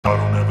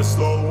never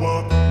slow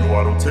up, no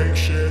I don't take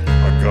shit.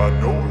 I got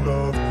no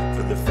love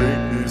for the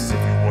fakeness.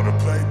 If you wanna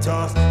play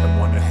tough and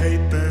wanna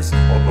hate this,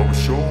 I'll always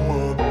show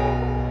up.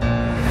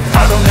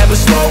 I don't ever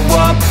slow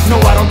up,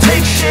 no I don't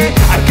take shit.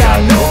 I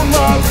got no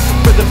love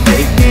for the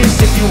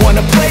fakeness. If you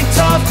wanna play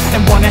tough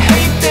and wanna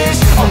hate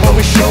this, I'll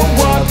always show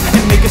up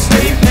and make a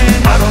statement.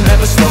 I don't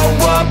ever slow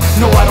up,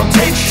 no I don't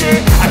take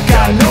shit. I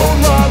got no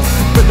love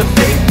for the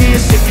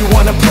fakeness. If you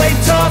wanna play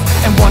tough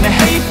and wanna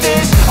hate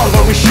this, I'll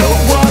always show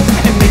up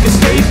and make a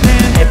statement.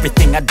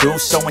 Everything I do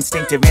so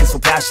instinctive and so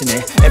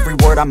passionate. Every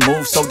word I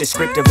move so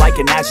descriptive like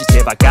an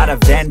adjective. I got a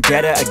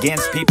vendetta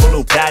against people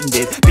who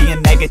patented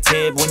being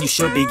negative when you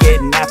should be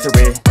getting after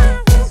it.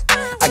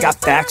 I got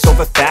facts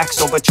over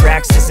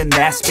tracks, this and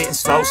that. Spitting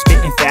slow,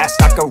 spitting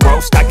fast. I could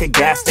roast, I could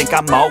gas. Think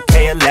I'm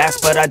okay at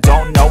last, but I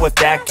don't know if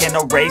that can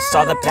erase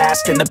all the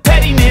past. And the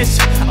pettiness,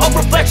 a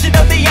reflection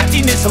of the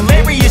emptiness.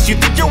 Hilarious, you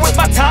think you're worth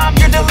my time,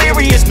 you're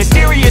delirious.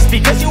 Mysterious,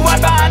 because you hide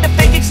behind a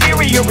fake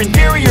exterior.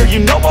 Inferior, you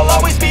know I'll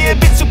always be a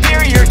bit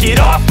superior. Get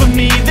off of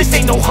me, this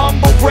ain't no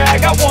humble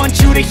brag. I want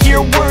you to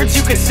hear words,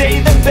 you can say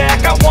them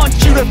back. I want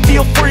you to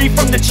feel free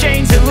from the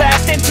chains at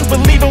last, and to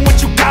believe in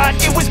what you got,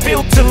 it was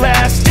built to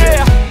last,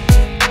 yeah.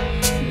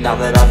 Now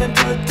that I've been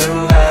put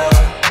through hell,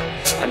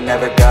 I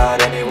never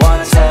got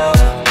anyone's help.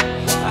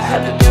 I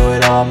had to do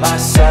it all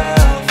myself.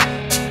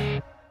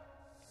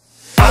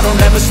 I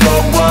don't ever slow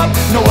up,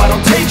 no I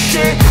don't take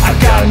shit. I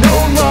got no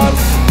love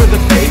for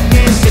the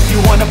fakeness. If you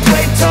wanna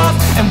play tough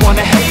and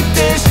wanna hate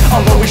this,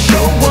 I'll always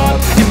show up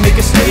and make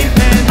a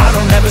statement. I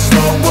don't ever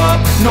slow up,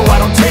 no I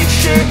don't take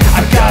shit.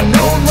 I got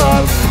no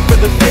love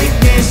for the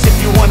fakeness. If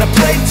you wanna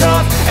play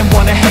tough and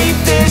wanna hate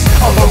this,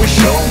 I'll always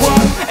show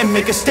up and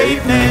make a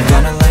statement.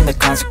 Gonna learn the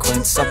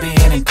consequence of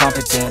being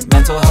incompetent.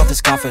 Mental health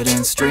is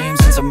confidence, dreams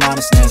and some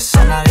honestness.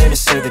 I'm not here to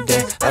save the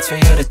day, that's for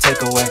you to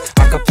take away.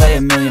 I could play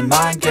a million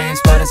mind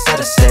games, but instead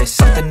I say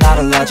something not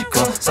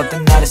illogical,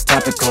 something that is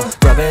topical.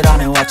 Rub it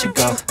on and watch it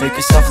go, make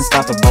yourself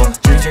unstoppable.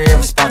 Dreams are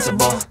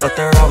irresponsible, but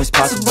they're always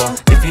possible.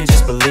 If you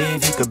just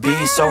believe, you could be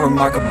so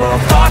remarkable.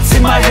 Thoughts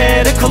in my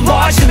head, a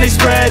collage and they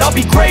spread. I'll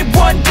be great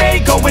one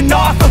day, going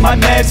off of my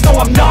meds. No,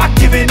 I'm not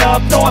giving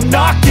up, no, I'm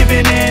not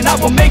giving in. I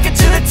will make it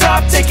to the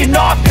top, taking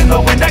off in the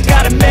wind. I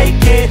gotta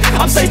make it,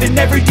 I'm saving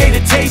every day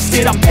to taste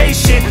it. I'm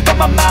patient, but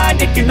my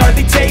mind, it can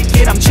hardly take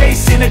it. I'm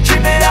chasing a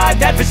dream that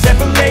I've had for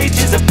several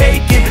ages. A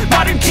vacant,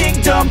 modern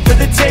kingdom for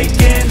the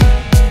taking.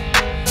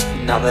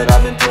 Now that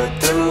I've been put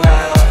through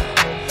hell,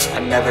 I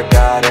never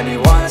got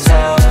anyone's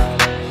help.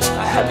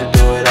 I had to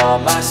do it all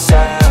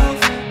myself.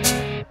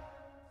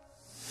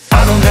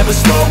 I don't ever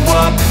slow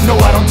up, no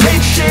I don't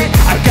take shit.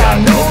 I got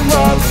no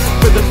love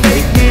for the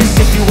fakeness.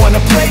 If you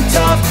wanna play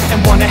tough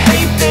and wanna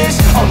hate this,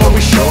 I'll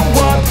always show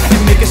up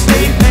and make a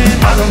statement.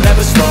 I don't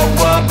ever slow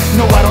up,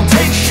 no I don't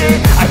take shit.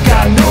 I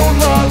got no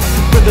love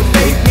for the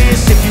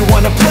fakeness. If you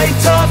wanna play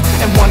tough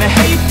and wanna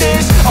hate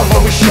this, I'll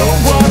always show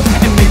up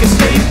and make a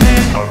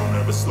statement. I don't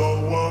ever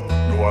slow up,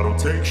 no I don't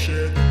take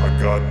shit. I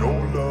got no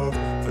love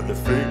for the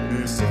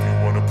fakeness. If you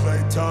wanna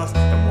play tough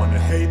and wanna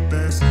hate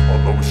this,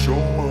 I'll always show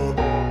up.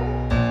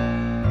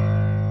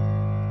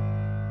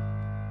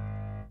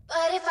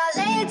 But if I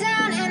lay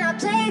down and I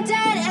play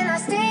dead and I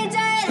stay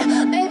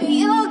dead, maybe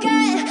you'll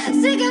get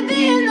sick of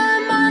being the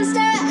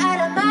monster out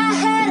of my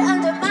head,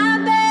 under my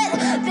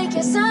bed. Think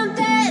you're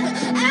something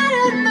out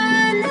of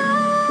my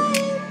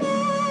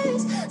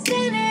nightmares,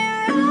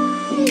 standing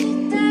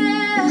right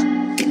there.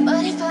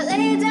 But if I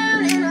lay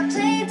down and I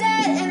play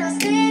dead and I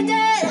stay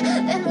dead,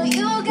 then will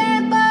you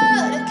get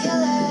bored of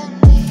killing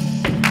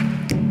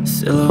me?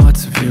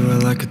 Silhouettes of you are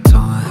like a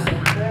taunt.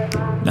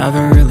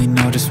 Never really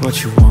know just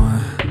what you want.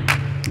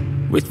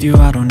 With you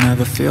I don't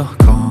ever feel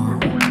calm.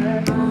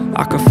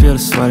 I can feel the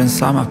sweat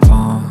inside my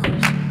palms.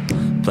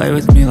 Play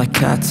with me like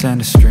cats and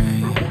a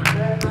string.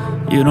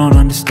 You don't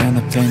understand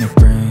the pain it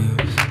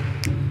brings.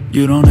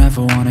 You don't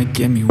ever wanna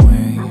give me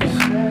wings.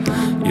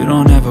 You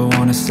don't ever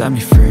wanna set me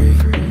free.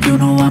 You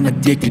know I'm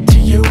addicted to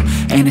you,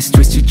 and it's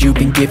twisted, you've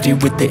been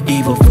gifted with the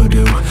evil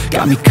voodoo.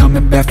 Got me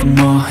coming back for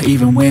more,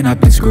 even when I've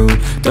been screwed.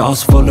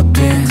 Dolls full of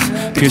pins,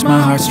 pierce my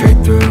heart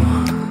straight through.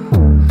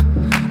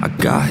 I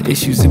got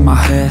issues in my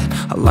head,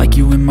 I like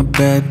you in my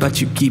bed,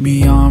 but you keep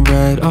me on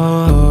red.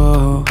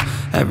 Oh,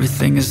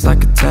 everything is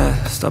like a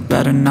test. I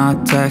better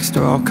not text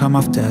or I'll come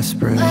off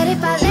desperate. But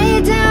if I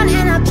lay down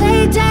and I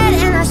play dead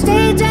and I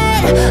stay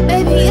dead,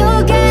 maybe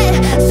you'll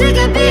get sick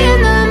of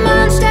being the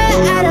monster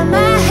out of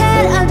my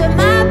head, under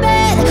my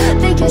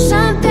bed. Think you're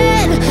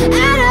something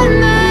out of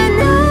my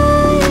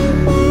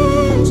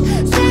nightmares,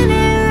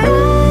 standing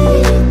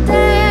right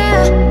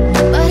there.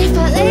 But if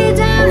I lay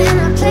down and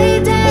I play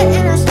dead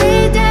and I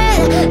stay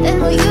dead, then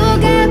will you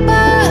get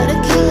bored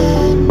of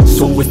killing me?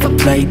 So if I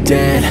play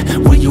dead,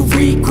 will you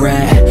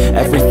regret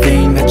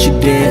everything that you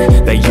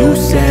did, that you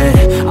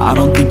said? I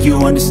don't think you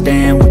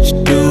understand what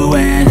you're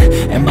doing,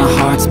 and my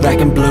heart's black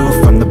and blue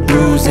from the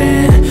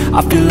bruising.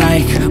 I feel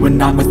like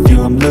when I'm with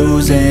you I'm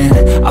losing.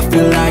 I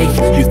feel like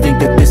you think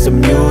that this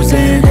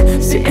amusing,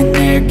 sitting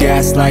there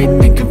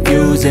gaslighting and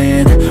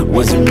confusing.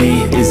 Was it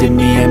me? Is it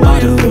me? Am I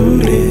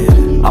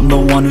deluded? I'm the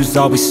one who's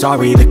always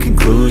sorry, the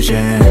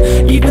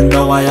conclusion. Even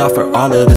though I offer all of the